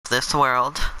this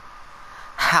world.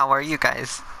 How are you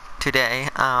guys today?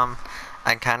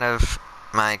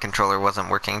 My controller wasn't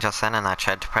working just then, and I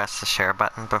tried to press the share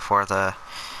button before the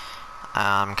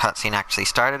cutscene actually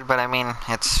started, but I mean,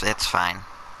 it's fine.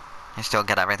 I still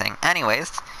get everything.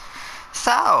 Anyways,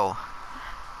 so,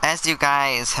 as you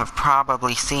guys have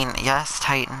probably seen, yes,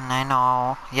 Titan, I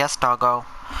know, yes, doggo.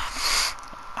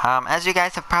 As you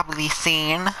guys have probably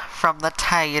seen from the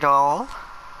title,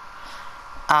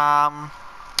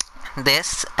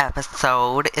 this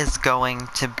episode is going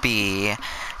to be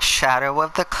Shadow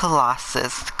of the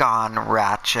Colossus gone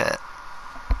Ratchet.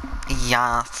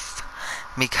 Yes,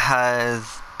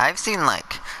 because I've seen,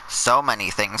 like, so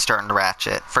many things turned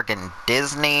Ratchet. Friggin'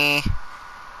 Disney.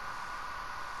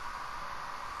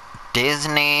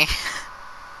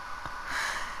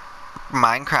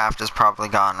 Minecraft has probably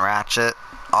gone Ratchet.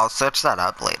 I'll search that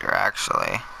up later,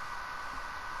 actually.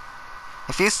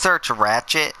 If you search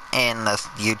Ratchet in the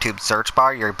YouTube search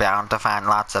bar, you're bound to find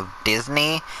lots of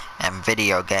Disney and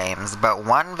video games. But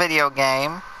one video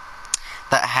game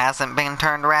that hasn't been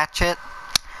turned Ratchet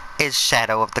is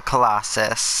Shadow of the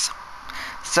Colossus.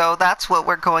 So that's what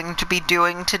we're going to be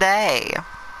doing today,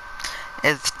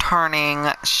 is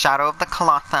turning Shadow of the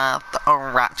Colossus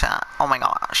Ratchet. Oh my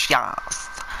gosh, yes.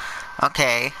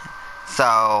 Okay,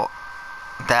 so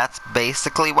that's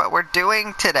basically what we're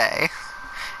doing today.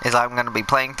 Is I'm going to be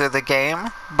playing through the game,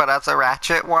 but as a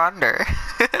Ratchet Wander.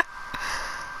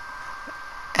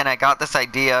 And I got this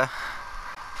idea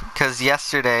because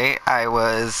yesterday I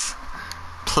was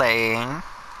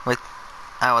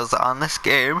on this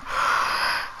game,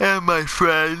 and my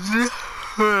friends,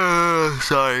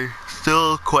 sorry,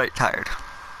 still quite tired.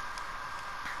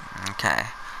 Okay,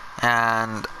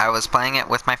 and I was playing it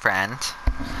with my friend,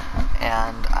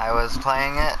 and I was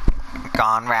playing it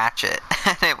gone Ratchet,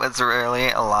 and it was really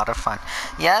a lot of fun.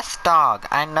 Yes, dog,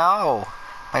 I know.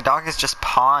 My dog is just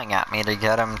pawing at me to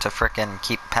get him to frickin'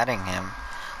 keep petting him.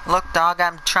 Look, dog,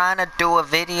 I'm trying to do a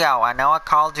video. I know I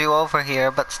called you over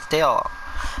here, but still.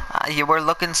 You were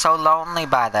looking so lonely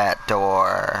by that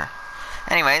door.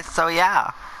 Anyways, so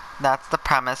yeah, that's the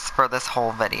premise for this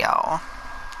whole video.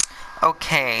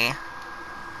 Okay.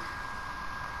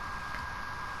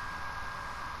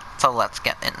 So let's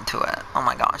get into it. Oh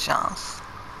my gosh, yes.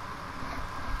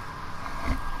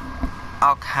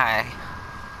 Okay.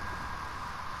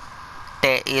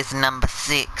 There is number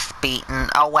 6 beaten.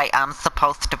 Oh wait, I'm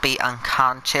supposed to be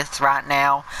unconscious right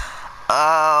now.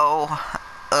 Oh,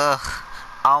 ugh.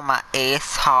 Oh my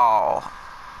asshole.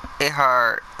 It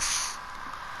hurts.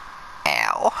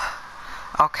 Ow.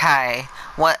 Okay.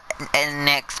 What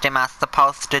next am I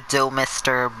supposed to do,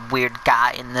 Mr. Weird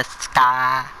Guy in the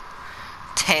Sky?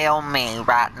 Tell me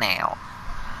right now.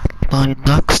 My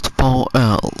next foe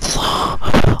is a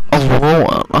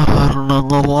ruin hidden in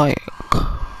the lake.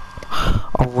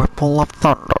 A ripple of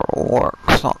thunder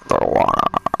lurks underwater.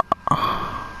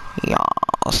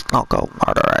 Yes, now go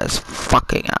murder his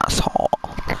fucking asshole.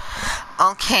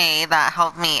 Okay, that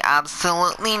helped me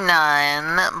absolutely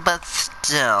none, but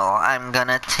still, I'm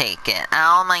gonna take it.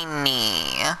 Ow, my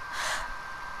knee.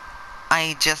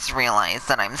 I just realized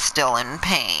that I'm still in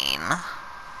pain.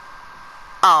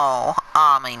 Oh,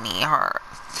 my knee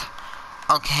hurts.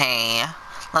 Okay,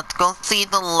 let's go see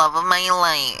the love of my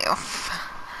life.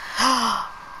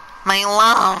 My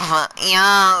love!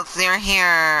 Yes, you're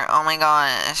here. Oh my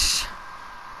gosh.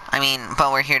 I mean,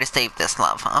 but we're here to save this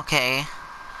love, okay?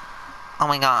 Oh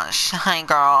my gosh. Hi,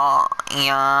 girl.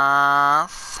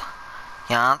 Yes.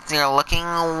 Yes, you're looking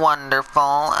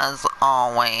wonderful as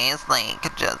always.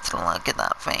 Like, just look at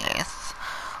that face.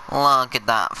 Look at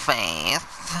that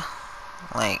face.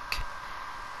 Like,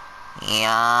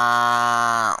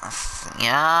 yes.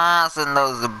 Yes, and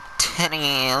those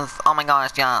titties. Oh my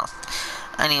gosh, yes.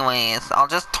 Anyways, I'll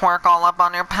just twerk all up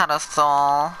on your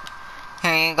pedestal.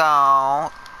 Here you go.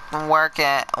 Work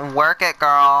it,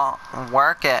 girl.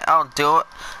 Work it. Oh, do it.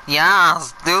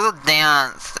 Yes, do the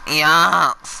dance.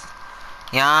 Yes.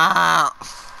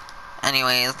 Yes.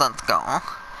 Anyways, let's go.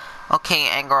 Okay,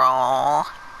 egg roll.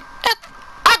 It's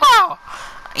egg roll.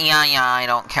 Yeah, I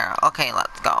don't care. Okay,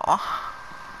 let's go.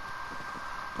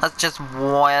 Let's just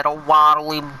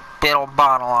waddly biddle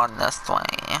bottle on this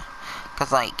way.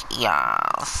 Cause, like,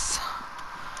 yes.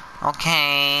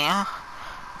 Okay.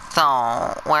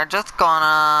 So, we're just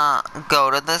gonna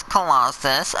go to this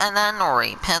Colossus and then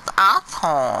rape his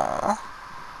asshole.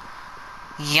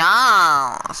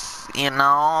 Yes, you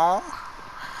know?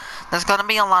 There's gonna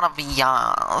be a lot of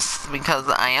yes, because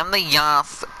I am the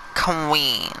yes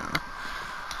queen.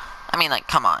 I mean, like,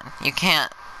 come on. You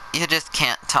just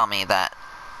can't tell me that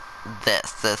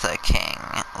this is a king.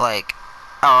 Like,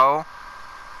 oh,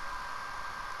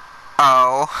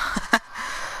 Uh-oh.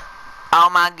 Oh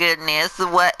my goodness,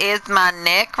 what is my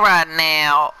neck right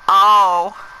now?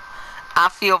 Oh, I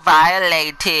feel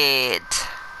violated.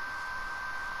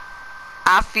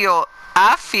 I feel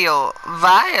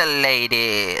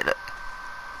violated.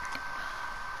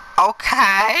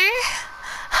 Okay?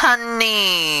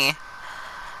 Honey.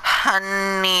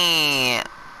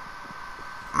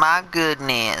 My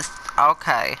goodness.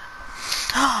 Okay.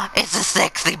 It's a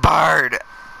sexy bird.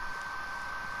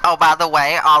 Oh, by the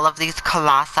way, all of these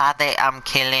colossi that I'm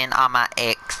killing are my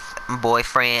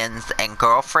ex-boyfriends and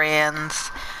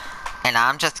girlfriends. And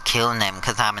I'm just killing them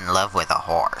because I'm in love with a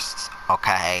horse.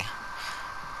 Okay?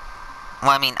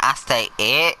 Well, I mean, I say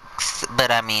ex,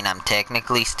 but I mean, I'm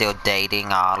technically still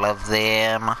dating all of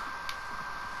them.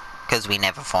 Because we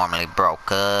never formally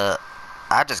broke up.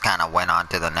 I just kind of went on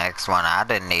to the next one. I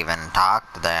didn't even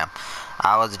talk to them.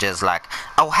 I was just like,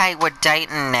 oh, hey, we're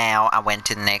dating now. I went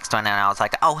to the next one and I was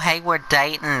like, oh, hey, we're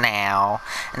dating now.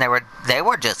 And they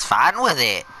were just fine with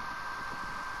it.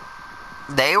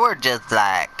 They were just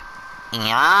like,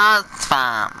 yeah, it's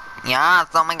fine. Yes,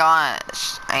 oh my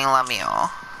gosh. I love you.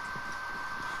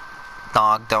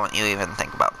 Dog, don't you even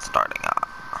think about starting up.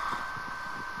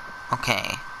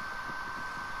 Okay.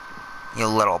 You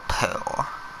little poo.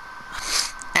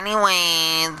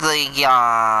 Anyways,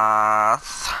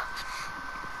 yes.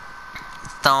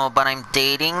 So, but I'm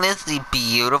dating this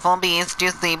beautiful beast you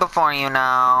see before you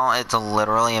now. It's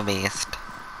literally a beast.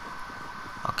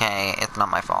 Okay, it's not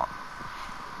my fault.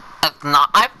 It's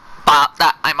not my fault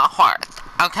that I'm a horse.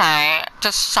 Okay,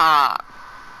 just shut up.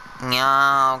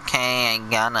 Yeah, okay, I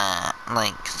gotta.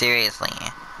 Like, seriously.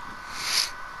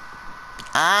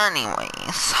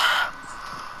 Anyways.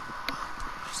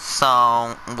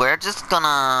 So, we're just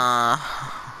gonna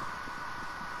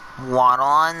waddle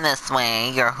on this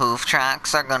way. Your hoof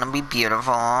tracks are gonna be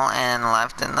beautiful and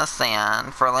left in the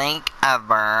sand for like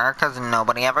ever, cause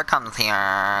nobody ever comes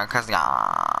here, cause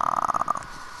yeah,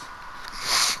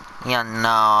 you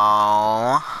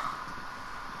know.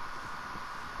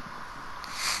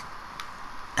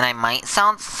 And I might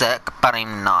sound sick, but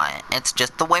I'm not. It's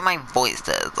just the way my voice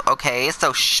is, okay?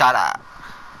 So shut up.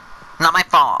 Not my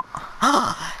fault.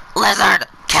 Lizard!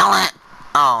 Kill it!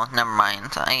 Oh, never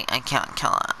mind. I can't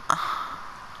kill it.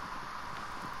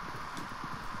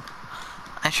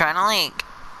 I'm trying to, like,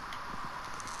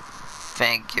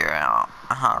 figure out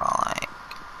how to, like...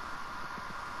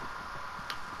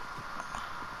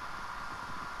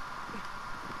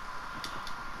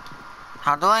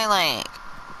 How do I, like,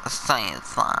 side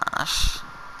slash?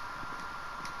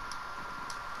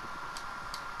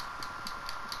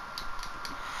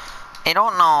 I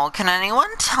don't know. Can anyone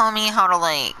tell me how to,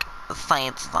 like,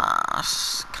 side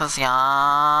slash? Cause,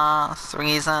 yeah,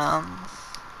 reasons.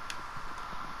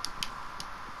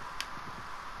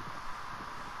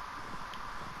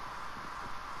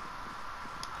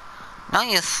 No,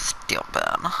 you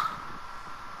stupid.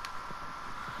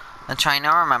 I'm trying to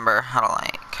remember how to,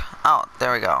 like... Oh,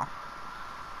 there we go.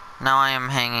 Now I am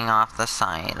hanging off the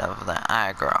side of the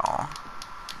aggro.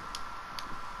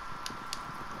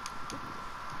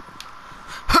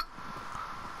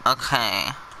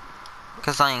 Okay.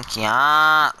 Cause like,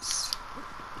 yes!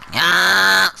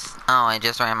 Yes! Oh, I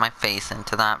just ran my face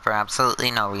into that for absolutely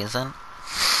no reason.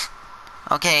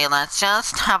 Okay, let's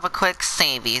just have a quick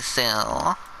savey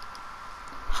Sue.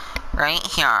 Right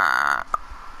here.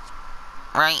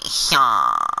 Right here.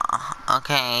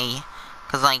 Okay.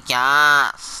 Cause like,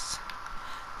 yes.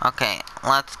 Okay,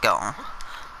 let's go.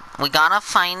 We gotta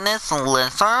find this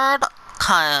lizard,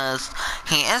 cause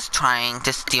he is trying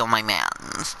to steal my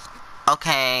mans.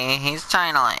 Okay, he's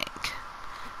trying to like...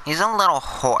 He's a little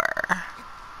whore.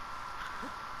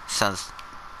 Says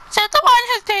the one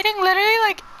who's dating literally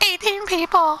like 18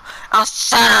 people. Oh,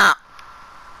 shut up!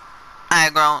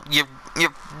 Aggro, you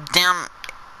damn...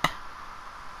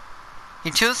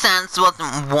 Your 2 cents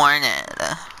wasn't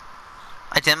warranted.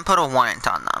 I didn't put a warrant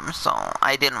on them, so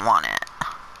I didn't want it.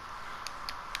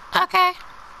 Okay.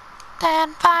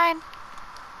 Then, fine.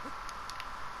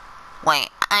 Wait,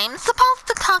 I'm supposed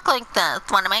to talk like this.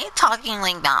 What am I talking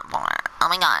like that for? Oh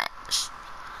my gosh.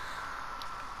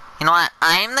 You know what?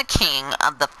 I'm the king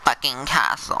of the fucking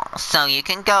castle, so you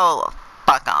can go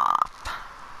fuck off.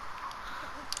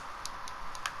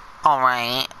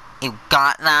 Alright, you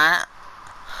got that?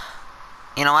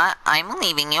 You know what? I'm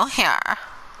leaving you here.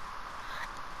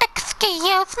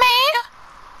 Excuse me?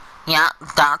 Yeah,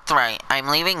 that's right. I'm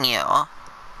leaving you.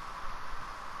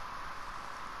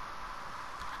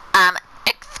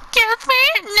 Excuse me?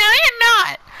 No, you're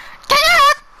not. Get your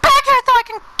ass back here so I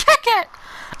can kick it.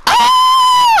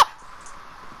 Ah!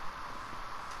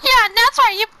 Yeah, that's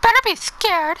right. You better be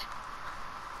scared.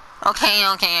 Okay,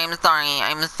 I'm sorry.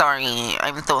 I'm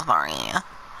so sorry.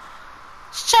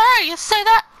 Sure, you say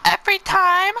that every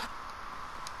time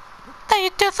that you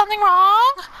do something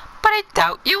wrong, but I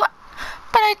doubt you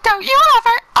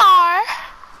ever are.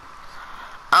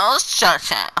 Oh,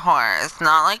 shush it, horse.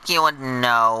 Not like you would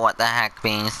know what the heck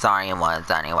being sorry was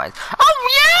anyways. Oh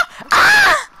yeah?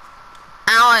 Ah!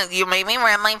 Alex, you made me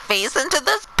ram my face into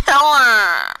this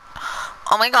pillar!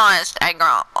 Oh my gosh, hey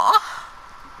girl. Oh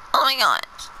my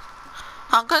gosh.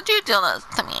 How could you do this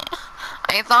to me?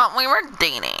 I thought we were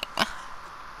dating.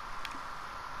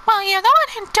 Well, you're the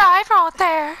one who died right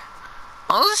there.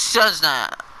 Oh, shush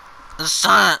that.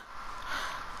 Shut.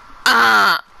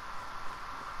 Ah!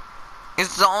 You're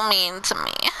so mean to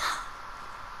me.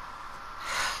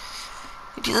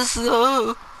 You're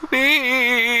so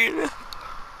mean.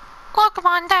 Look,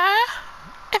 Wanda,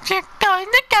 if you're going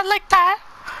to get like that,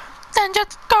 then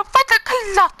just go for the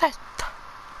Colossus.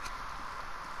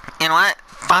 You know what?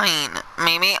 Fine.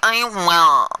 Maybe I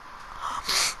will.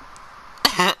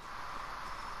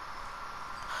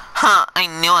 Huh, I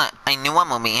knew it. I knew one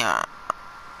movie here.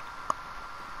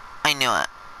 I knew it.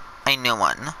 I knew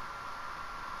one.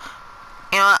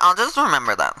 You know what? I'll just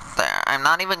remember that there. I'm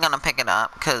not even gonna pick it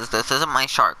up, because this isn't my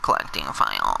shark collecting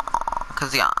file.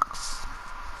 Because, yes.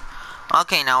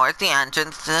 Okay, now where's the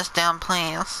entrance to this damn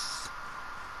place?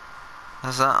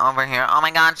 Is it over here? Oh my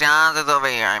god, yes, it's over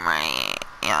here. I'm right.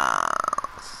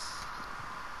 Yes.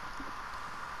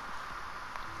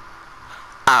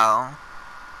 Oh.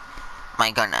 My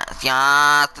goodness,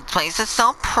 yes, this place is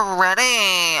so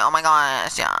pretty. Oh my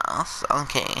gosh, yes.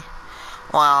 Okay.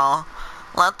 Well,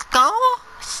 let's go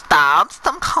stab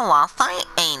some Colossi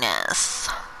anus.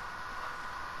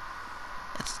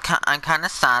 I'm kind of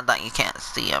sad that you can't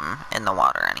see him in the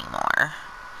water anymore.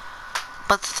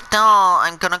 But still,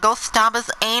 I'm gonna go stab his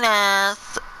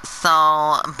anus. So,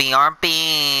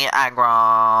 BRB,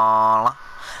 Agrol.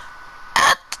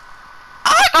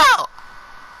 Agrol!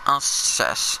 Oh,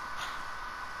 shush.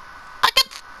 I can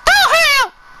still hear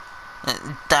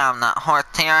you! Damn, that horse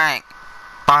hearing.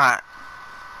 But,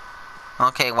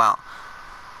 okay, well,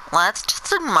 let's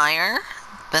just admire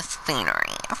the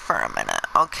scenery for a minute,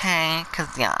 okay?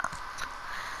 Because, yeah,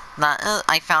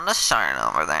 I found a shard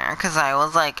over there, because I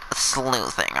was, like,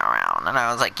 sleuthing around, and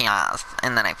I was like, yes,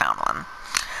 and then I found one.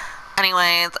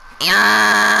 Anyways, yes!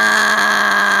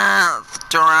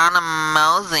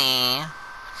 Geronimosi.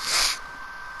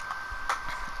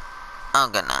 Oh,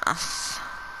 goodness.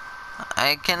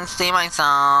 I can see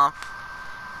myself.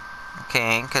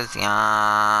 Okay, because,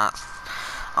 yes.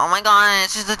 Oh my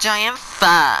gosh, it's a giant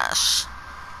fish.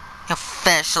 You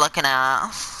fish looking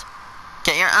ass.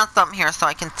 Get your ass up here so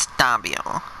I can stab you.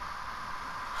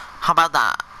 How about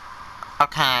that?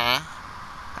 Okay.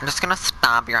 I'm just gonna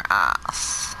stab your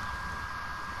ass.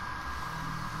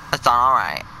 Is that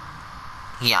alright?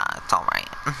 Yeah, it's alright.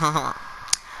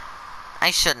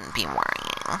 I shouldn't be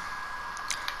worrying.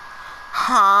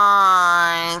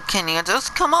 Hi, can you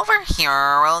just come over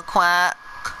here real quick?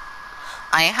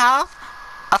 I have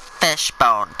a fish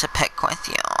bone to pick with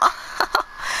you.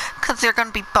 Cause you're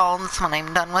gonna be bones when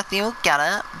I'm done with you, get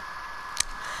it?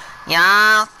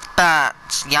 Yes,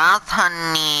 bitch. Yes,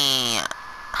 honey.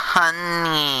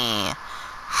 Honey.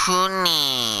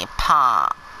 Honey.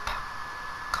 Pop.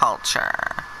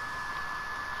 Culture.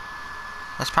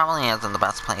 This probably isn't the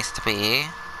best place to be.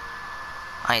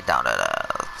 I doubt it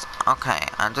is. Okay,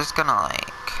 I'm just gonna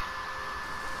like...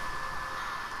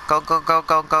 Go, go, go,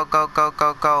 go, go, go, go,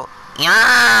 go, go.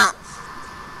 Yes!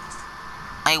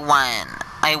 I won.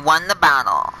 I won the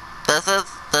battle. This is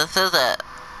it.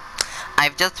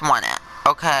 I've just won it.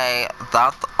 Okay,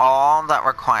 that's all that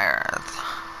requires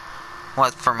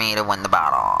was for me to win the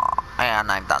battle.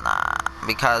 And I've done that.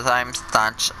 Because I'm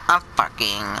such a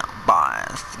fucking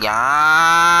boss.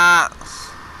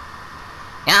 Yes!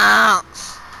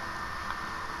 Yes!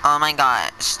 Oh my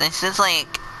gosh. This is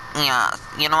like... Yes.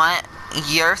 You know what?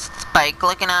 Your spike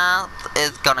looking ass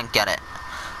is gonna get it.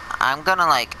 I'm gonna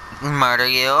like murder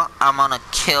you. I'm gonna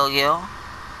kill you.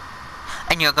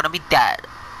 And you're gonna be dead.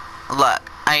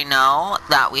 Look, I know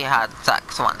that we had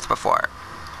sex once before.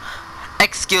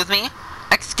 Excuse me?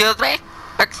 Excuse me?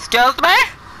 Excuse me?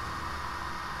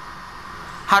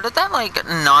 How did that, like,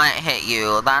 not hit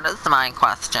you? That is my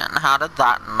question. How did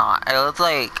that not? It was,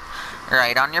 like,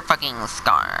 right on your fucking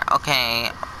scar.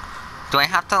 Okay. Do I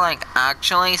have to, like,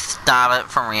 actually stab it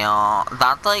for real?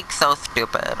 That's, like, so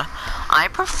stupid. I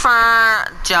prefer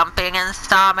jumping and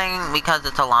stabbing because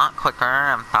it's a lot quicker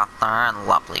and faster and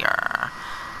lovelier.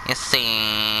 You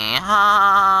see?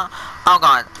 Oh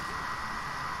god.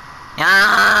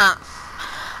 Yes!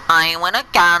 I win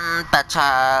again,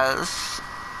 bitches.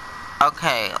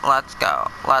 Okay, let's go.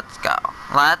 Let's go.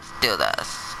 Let's do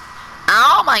this.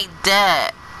 Ow, my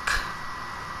dick!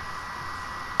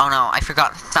 Oh no, I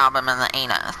forgot to stab him in the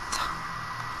anus.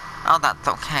 Oh, that's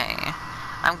okay.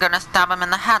 I'm gonna stab him in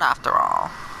the head after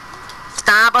all.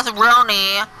 Stab us,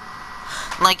 Rooney!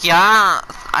 Like, yes,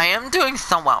 I am doing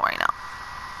so well right now.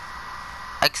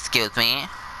 Excuse me?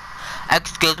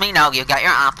 Excuse me? No, you get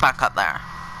your ass back up there.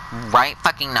 Right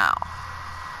fucking now.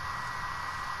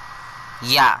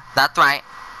 Yeah, that's right.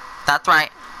 That's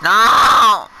right.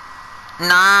 No!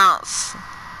 No!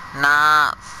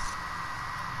 No!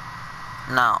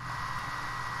 No.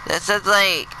 This is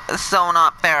like so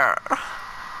not fair.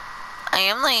 I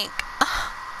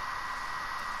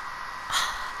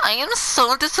am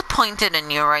so disappointed in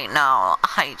you right now,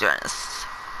 Hydrus.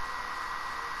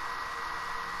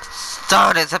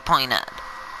 So disappointed.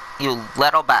 You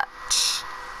little bitch.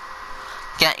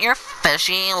 Get your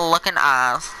fishy looking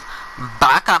ass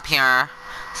back up here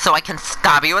so I can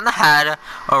stab you in the head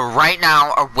right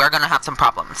now, or we're gonna have some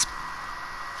problems.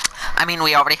 I mean,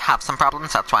 we already have some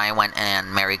problems. That's why I went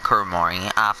and married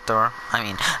Kurumori after. I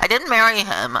mean, I didn't marry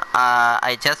him.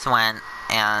 I just went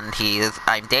and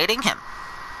I'm dating him.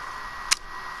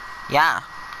 Yeah.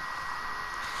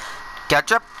 Get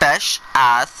your fish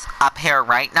ass up here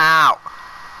right now.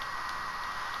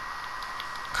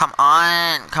 Come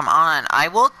on, come on. I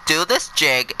will do this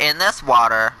jig in this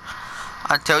water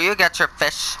until you get your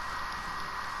fish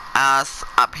ass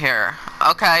up here.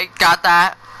 Okay, got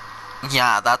that?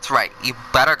 Yeah, that's right. You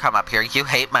better come up here. You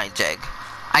hate my jig.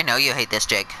 I know you hate this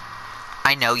jig.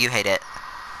 I know you hate it.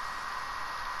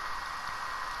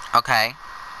 Okay.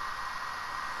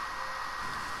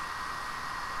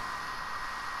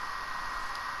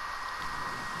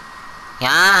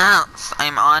 Yes,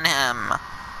 I'm on him.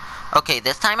 Okay,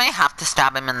 this time I have to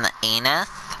stab him in the anus.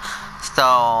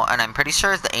 So, and I'm pretty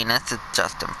sure his anus is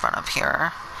just in front of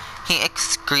here. He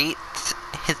excretes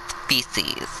his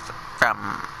feces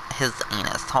from his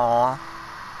anus hole,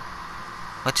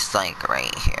 which is like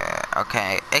right here.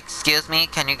 Okay, excuse me,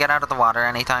 can you get out of the water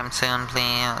anytime soon,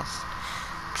 please?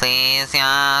 Please,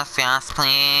 yes, yes,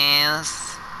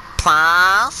 please.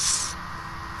 Plus?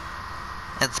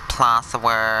 It's plus a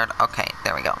word. Okay,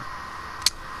 there we go.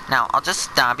 Now, I'll just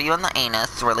stab you in the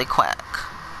anus really quick.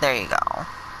 There you go.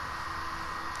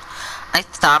 I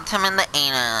stabbed him in the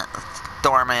anus.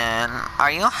 Dorman,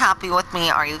 are you happy with me?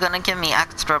 Are you gonna give me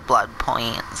extra blood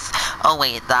points? Oh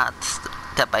wait, that's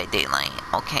Dead by Daylight.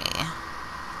 Okay.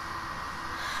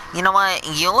 You know what?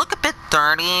 You look a bit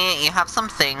dirty. You have some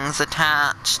things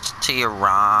attached to your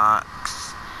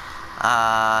rocks.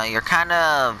 You're kind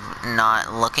of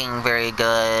not looking very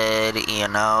good, you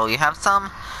know. You have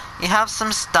some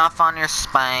stuff on your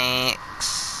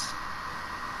spikes.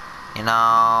 You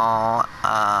know,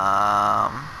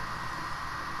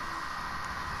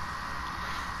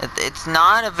 it's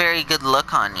not a very good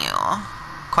look on you,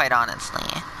 quite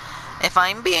honestly. If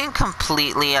I'm being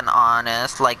completely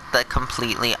honest, like the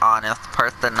completely honest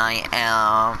person I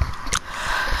am,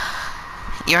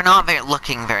 you're not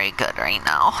looking very good right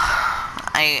now.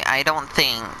 I don't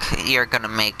think you're gonna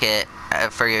make it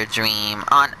for your dream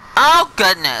on. Oh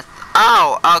goodness!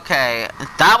 Oh, okay.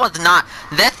 That was not.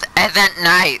 This isn't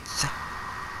nice.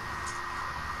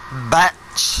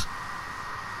 Bitch.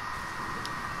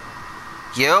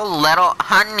 You little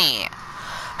honey.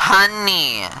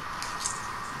 Honey.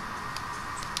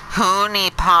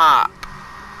 Hoonie pop.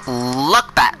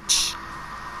 Look, bitch.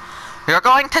 You're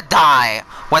going to die,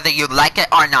 whether you like it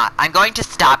or not. I'm going to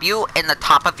stab you in the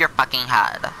top of your fucking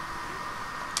head.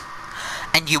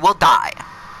 And you will die.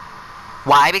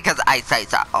 Why? Because I say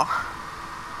so.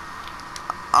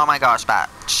 Oh my gosh,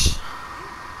 bitch.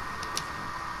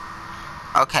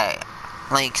 Okay.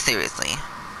 Like, seriously.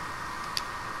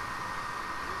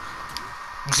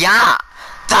 Yeah!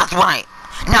 That's right!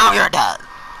 Now you're dead!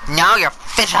 Now your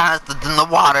fish ass is in the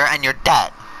water and you're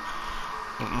dead!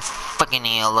 You fucking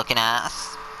eel looking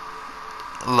ass.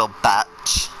 Little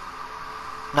bitch.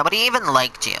 Nobody even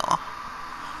liked you.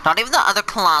 Not even the other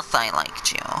Colossi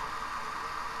liked you.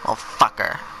 Little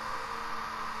fucker.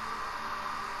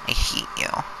 I hate you.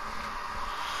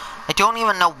 I don't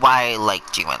even know why I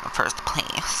liked you in the first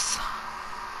place.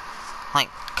 Like,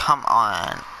 come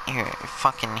on. You're a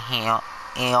fucking eel.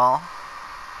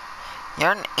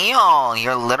 You're an eel.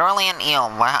 You're literally an eel.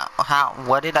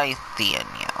 What did I see in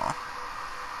you?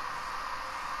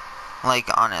 Like,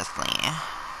 honestly.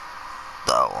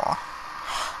 Though.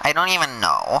 I don't even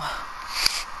know.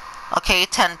 Okay,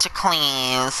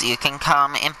 tentacles, you can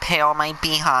come impale my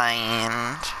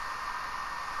behind.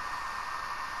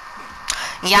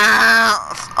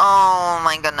 Yes! Oh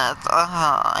my goodness.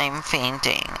 I'm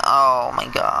fainting. Oh my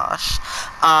gosh.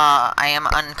 I am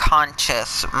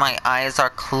unconscious. My eyes are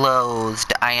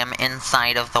closed. I am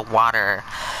inside of the water.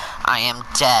 I am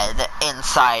dead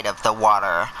inside of the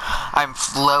water. I'm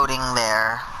floating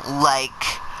there like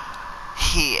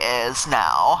he is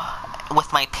now,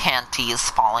 with my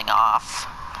panties falling off.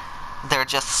 They're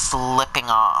just slipping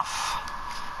off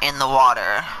in the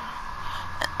water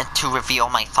to reveal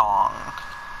my thong.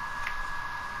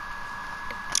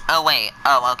 Oh wait,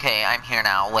 oh okay, I'm here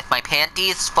now, with my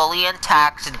panties fully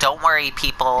intact. Don't worry,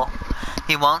 people.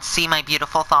 You won't see my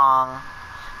beautiful thong.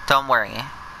 Don't worry.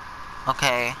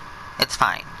 Okay? It's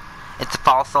fine. It's a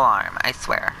false alarm, I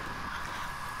swear.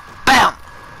 BAM!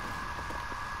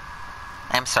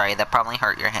 I'm sorry, that probably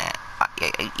hurt your hand.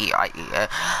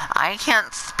 I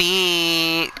can't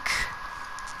speak.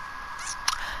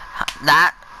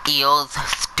 That eel's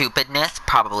stupidness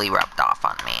probably rubbed off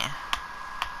on me.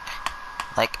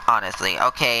 Like, honestly.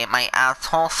 Okay, my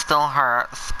asshole still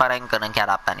hurts, but I'm gonna get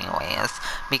up anyways.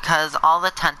 Because all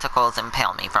the tentacles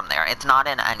impale me from there. It's not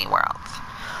in anywhere else.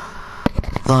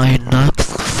 Thy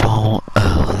next fall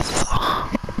is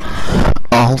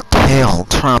a tail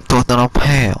trapped within a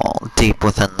pail deep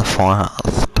within the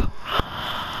forest.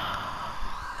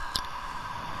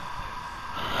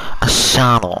 A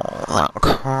shadow that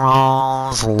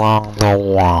crawls along the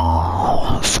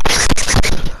walls.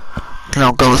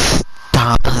 Now go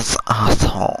stab his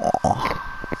asshole.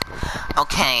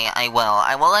 Okay, I will.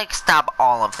 I will, like, stab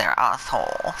all of their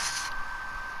assholes.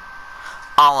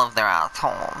 All of their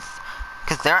assholes.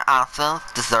 Because their asses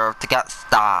deserve to get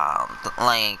stabbed.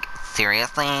 Like,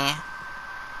 seriously?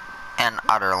 And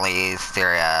utterly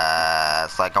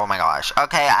serious. Like, oh my gosh.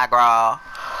 Okay, aggro.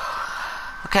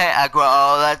 Okay,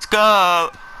 aggro, let's go.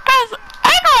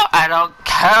 I don't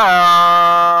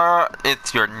care.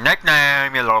 It's your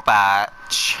nickname, you little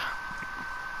bitch.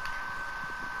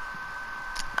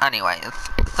 Anyways,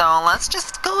 so let's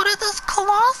just go to this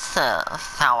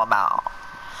Colossus. How about?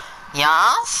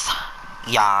 Yes?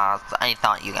 Yes, I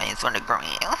thought you guys would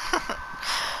agree.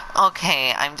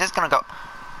 Okay, I'm just gonna go.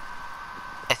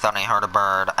 I thought I heard a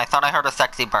bird. I thought I heard a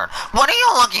sexy bird. What are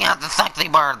you looking at the sexy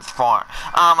birds for?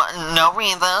 No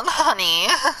reason, honey.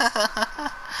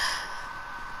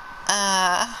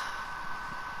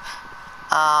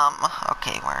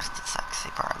 Okay, where's the sexy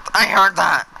birds? I heard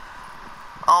that!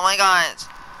 Oh my gosh.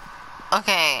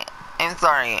 Okay, I'm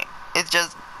sorry. It's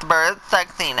just bird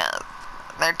sexiness.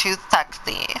 They're too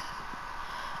sexy.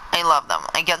 I love them.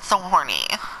 I get so horny.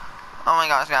 Oh my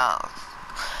gosh, yes.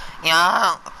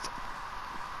 Yes.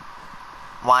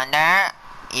 Wonder,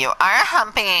 you are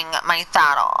humping my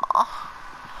saddle.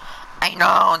 I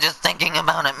know, just thinking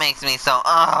about it makes me so,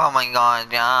 oh my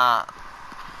god, yeah.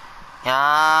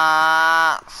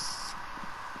 Yes.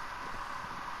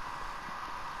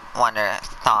 Wonder,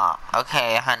 stop.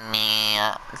 Okay, honey,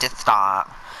 just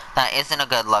stop. That isn't a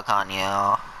good look on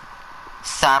you.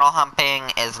 Saddle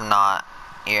humping is not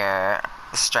your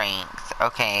strength,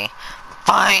 okay?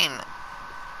 Fine!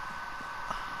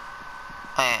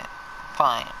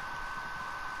 Fine.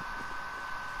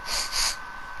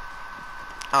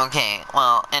 Okay,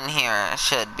 well, in here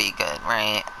should be good,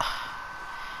 right?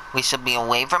 We should be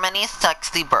away from any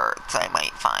sexy birds I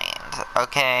might find,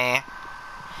 okay?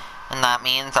 And that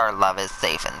means our love is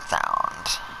safe and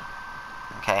sound.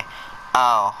 Okay.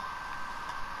 Oh.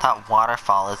 That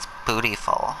waterfall is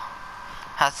bootyful.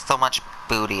 Has so much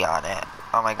booty on it.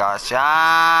 Oh my gosh,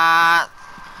 yeah!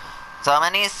 So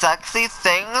many sexy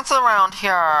things around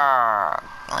here.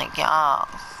 Like, yes.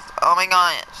 Oh my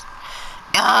gosh.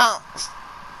 Yes.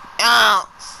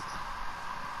 Yes.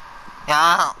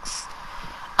 Yes.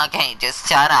 Okay, just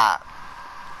shut up.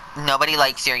 Nobody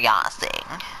likes your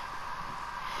yassing.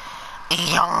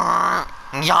 Yeah.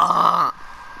 Yeah.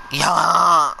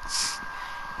 Yes.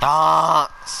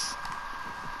 Yes.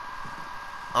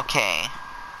 Okay.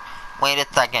 Wait a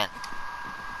second.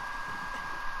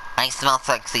 I smell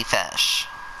sexy fish.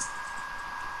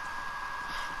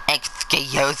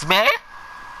 Excuse me?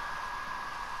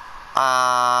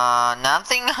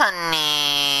 Nothing,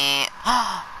 honey.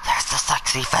 There's the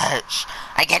sexy fish.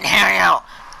 I can hear you.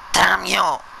 Damn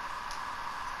you.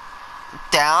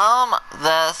 Damn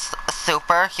this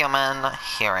superhuman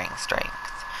hearing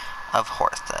strength of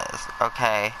horses.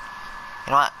 Okay.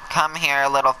 You know what? Come here,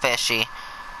 little fishy.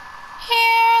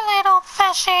 Here, little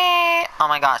fishy. Oh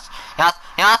my gosh. Yes,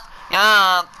 yes,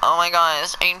 yes. Oh my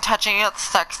gosh. I'm touching its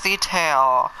sexy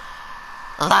tail.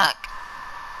 Look.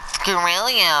 Screw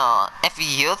you. If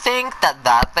you think that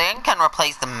that thing can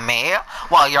replace me,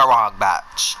 well, you're wrong,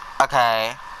 bitch.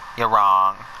 Okay? You're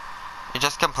wrong. You're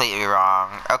just completely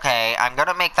wrong. Okay, I'm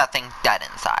gonna make that thing dead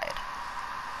inside.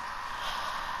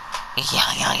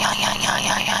 Yeah.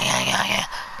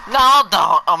 No,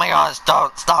 don't. Oh my gosh,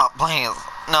 don't. Stop, please.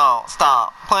 No,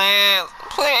 stop. Please.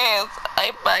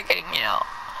 I'm begging you.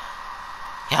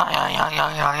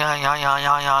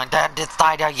 Yeah. Dead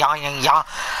inside. Yeah.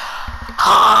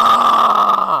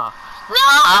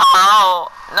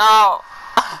 No.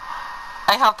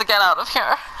 I have to get out of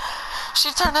here.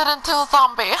 She turned it into a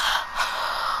zombie.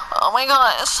 Oh my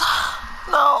gosh.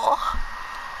 No.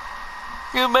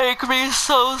 You make me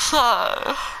so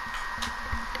sad.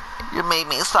 You made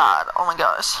me sad. Oh my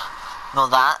gosh. No,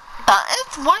 that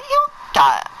is what you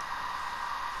get.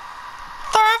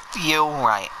 Serve you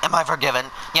right. Am I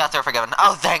forgiven? Yes, you're forgiven.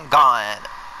 Oh, thank God.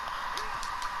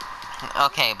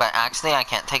 Okay, but actually I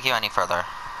can't take you any further.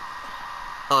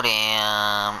 Oh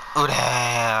damn.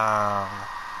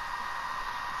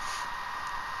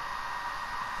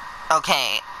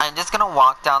 Okay, I'm just gonna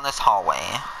walk down this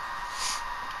hallway.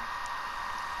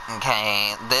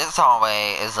 Okay, this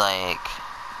hallway is like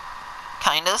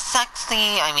kind of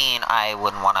sexy. I mean, I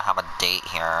wouldn't want to have a date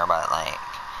here, but like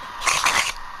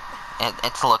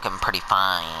it's looking pretty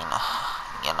fine,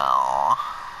 you know.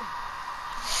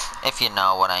 If you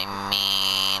know what I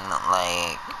mean,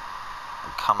 like,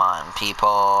 come on,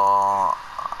 people.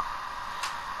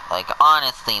 Like,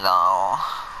 honestly though,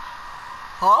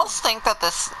 who else thinks that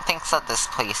this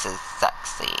place is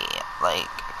sexy?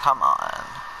 Like, come on.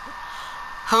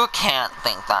 Who can't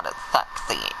think that it's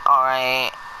sexy?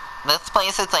 Alright? This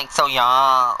place is like so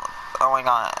young. Oh my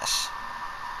gosh.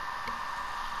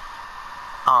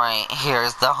 Alright,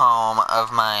 here's the home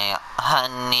of my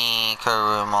honey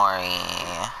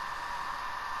Kurumori.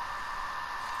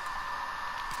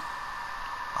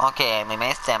 Okay, I made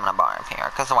my stamina bar up here,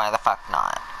 because why the fuck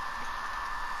not?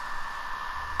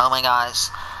 Oh my gosh.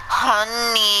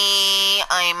 Honey,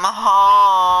 I'm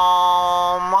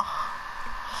home.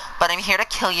 But I'm here to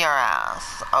kill your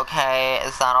ass, okay?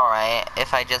 Is that alright?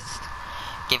 If I just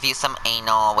give you some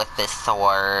anal with this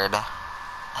sword?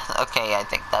 Okay, I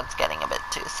think that's getting a bit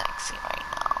too sexy right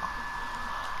now.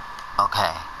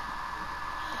 Okay.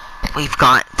 We've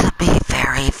got to be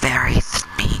very, very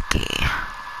sneaky.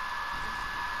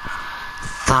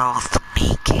 So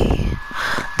sneaky.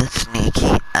 The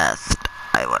sneakiest,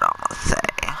 I would almost say.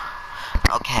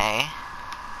 Okay.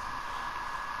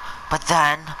 But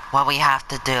then, what we have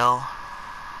to do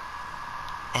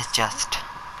is just,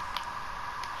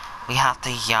 we have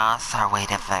to yass our way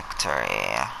to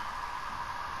victory.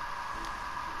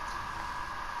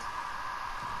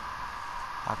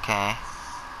 Okay.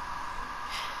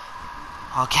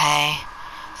 Okay.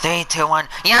 3, 2, 1.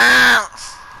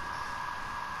 Yes!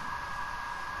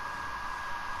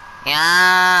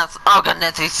 Yes! Oh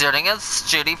goodness, he's shooting his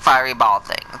shooty fiery ball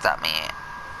things at me.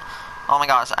 Oh my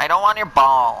gosh, I don't want your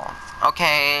balls.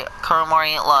 Okay,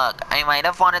 Kurumori, look, I might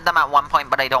have wanted them at one point,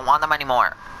 but I don't want them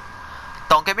anymore.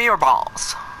 Don't give me your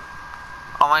balls.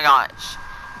 Oh my gosh.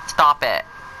 Stop it.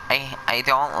 I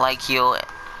don't like you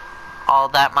all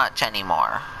that much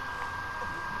anymore.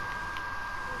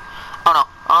 Oh no,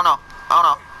 oh no, oh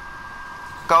no.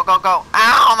 Go, go, go.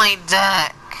 Ow, my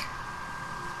dick.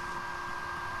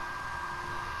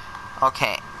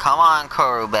 Okay, come on,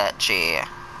 Kurubechi.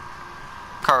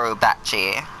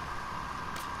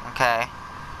 Okay?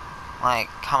 Like,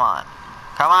 come on.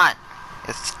 Come on!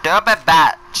 You stupid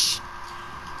bitch!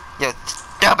 You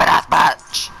stupid ass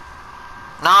bitch!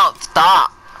 No,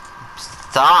 stop!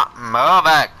 Stop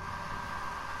moving!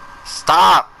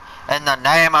 Stop! In the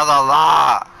name of the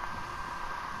law!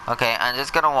 Okay, I'm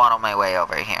just gonna waddle my way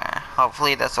over here.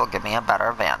 Hopefully this will give me a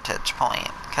better vantage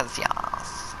point. Cause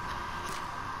yes.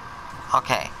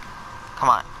 Okay. Come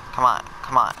on. Come on.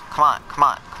 Come on. Come on. Come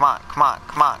on. Come on. Come on.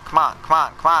 Come on. Come on. Come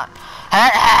on. Come on.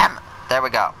 Hit him! There we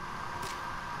go.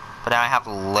 But now I have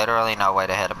literally no way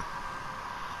to hit him.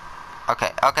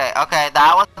 Okay. Okay. Okay.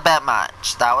 That was a bit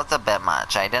much. That was a bit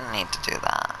much. I didn't need to do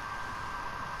that.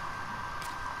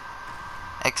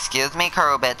 Excuse me,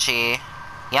 Kurubichi.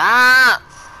 Yes!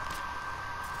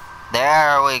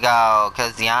 There we go.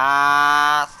 Cause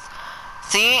yes.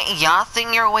 See,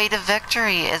 yassing your way to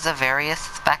victory is a very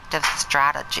effective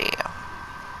strategy.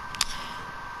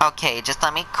 Okay, just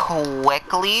let me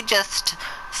quickly just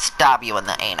stab you in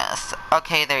the anus.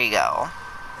 Okay, there you go.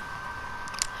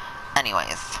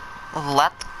 Anyways,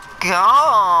 let's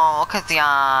go, cause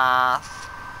yes.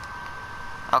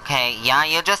 Okay, yeah,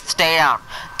 you just stay down.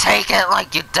 Take it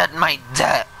like you did my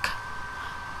dick.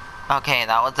 Okay,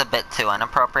 that was a bit too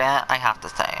inappropriate, I have to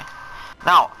say.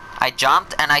 No, I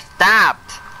jumped and I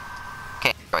stabbed.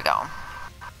 Okay, here we go.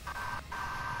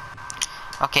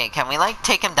 Okay, can we like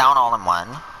take him down all in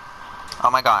one? Oh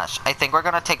my gosh, I think we're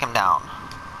gonna take him down.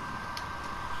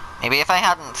 Maybe if I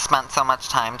hadn't spent so much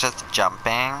time just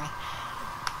jumping,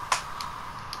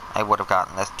 I would have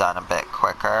gotten this done a bit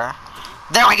quicker.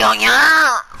 There we go,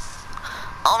 yes!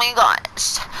 Oh my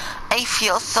gosh, I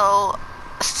feel so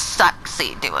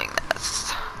sexy doing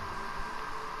this.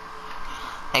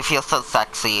 I feel so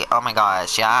sexy, oh my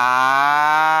gosh,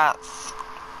 yes!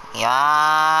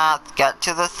 Yes, get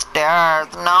to the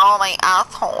stairs, no, my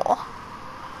asshole.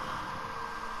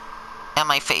 And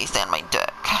my face and my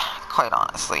dick, quite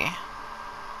honestly.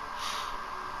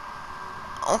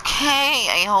 Okay,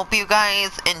 I hope you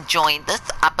guys enjoyed this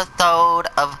episode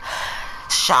of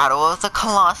Shadow of the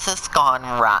Colossus gone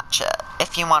Ratchet.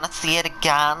 If you want to see it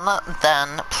again,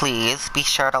 then please be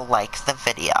sure to like the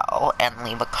video and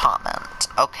leave a comment,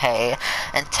 okay?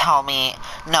 And tell me,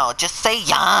 no, just say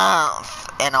yes,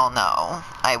 and I'll know.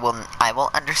 I will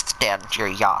understand your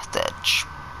yassage.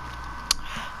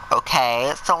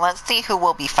 Okay, so let's see who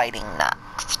will be fighting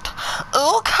next.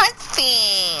 Ooh,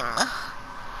 cutscene!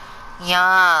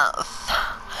 Yes.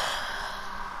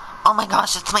 Oh my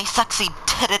gosh, it's my sexy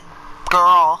titted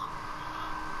girl.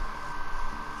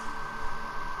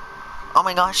 Oh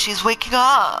my gosh, she's waking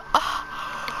up.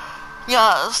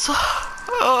 Yes.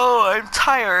 Oh, I'm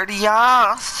tired.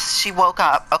 Yes. She woke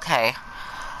up. Okay.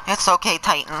 It's okay,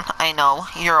 Titan. I know.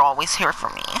 You're always here for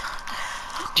me.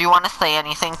 Do you want to say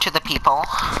anything to the people?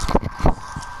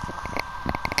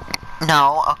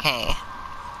 No? Okay.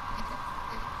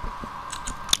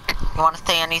 You want to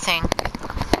say anything?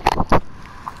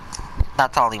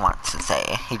 That's all he wants to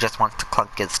say. He just wants to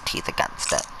clunk his teeth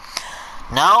against it.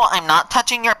 No, I'm not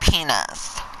touching your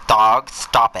penis. Dog,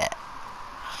 stop it.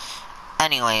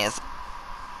 Anyways.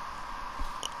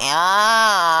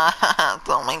 Yeah.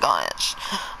 Oh my gosh.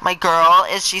 My girl,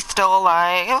 is she still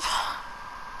alive?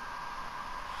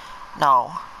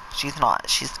 No, she's not.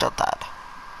 She's still dead.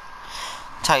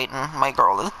 Titan, my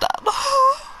girl is dead.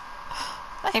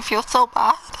 I feel so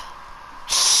bad.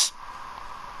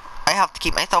 I have to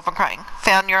keep myself from crying.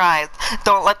 Fan your eyes.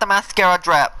 Don't let the mascara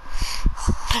drip.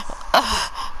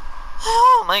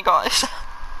 Oh my gosh.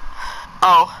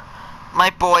 Oh, my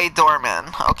boy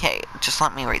Dorman. Okay, just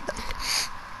let me read this.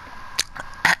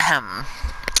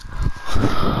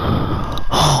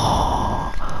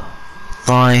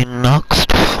 Thy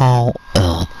next fall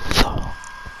is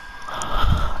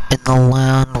in the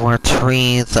land where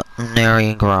trees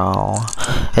nary grow.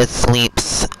 It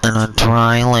sleeps in a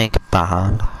dry lake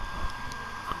bed.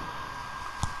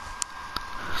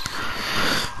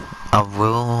 A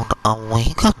rude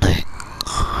awakening.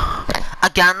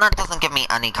 Again, that doesn't give me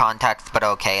any context, but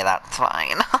okay, that's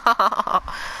fine.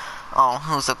 Oh,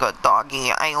 who's a good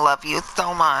doggy? I love you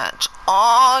so much.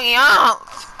 Oh,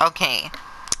 yes! Okay.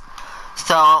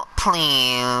 So,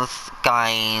 please,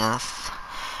 guys,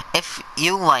 if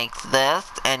you liked this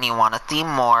and you want to see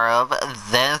more of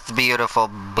this beautiful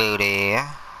booty,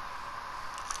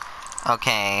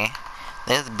 okay,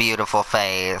 this beautiful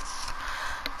face,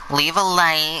 leave a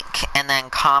like and then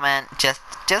comment.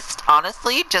 Just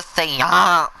honestly, just say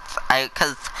yes,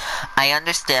 because I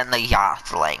understand the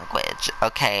yes language,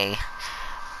 okay,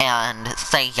 and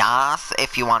say yes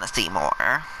if you want to see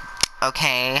more,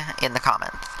 okay, in the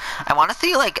comments. I want to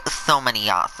see, like, so many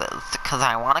yeses, because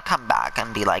I want to come back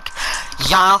and be like,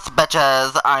 yes,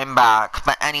 bitches, I'm back.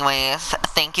 But anyways,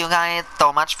 thank you guys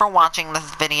so much for watching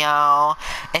this video.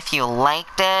 If you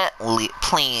liked it,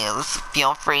 please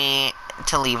feel free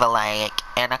to leave a like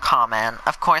and a comment.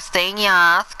 Of course, saying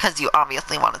yes, because you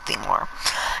obviously want to see more.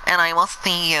 And I will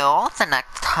see you the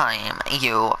next time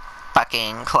you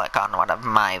fucking click on one of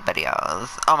my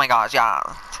videos. Oh my gosh,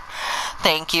 yes.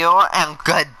 Thank you, and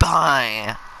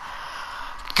goodbye.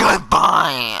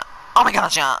 Goodbye. Oh my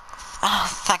gosh, yes.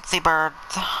 Sexy birds.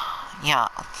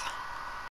 Yes.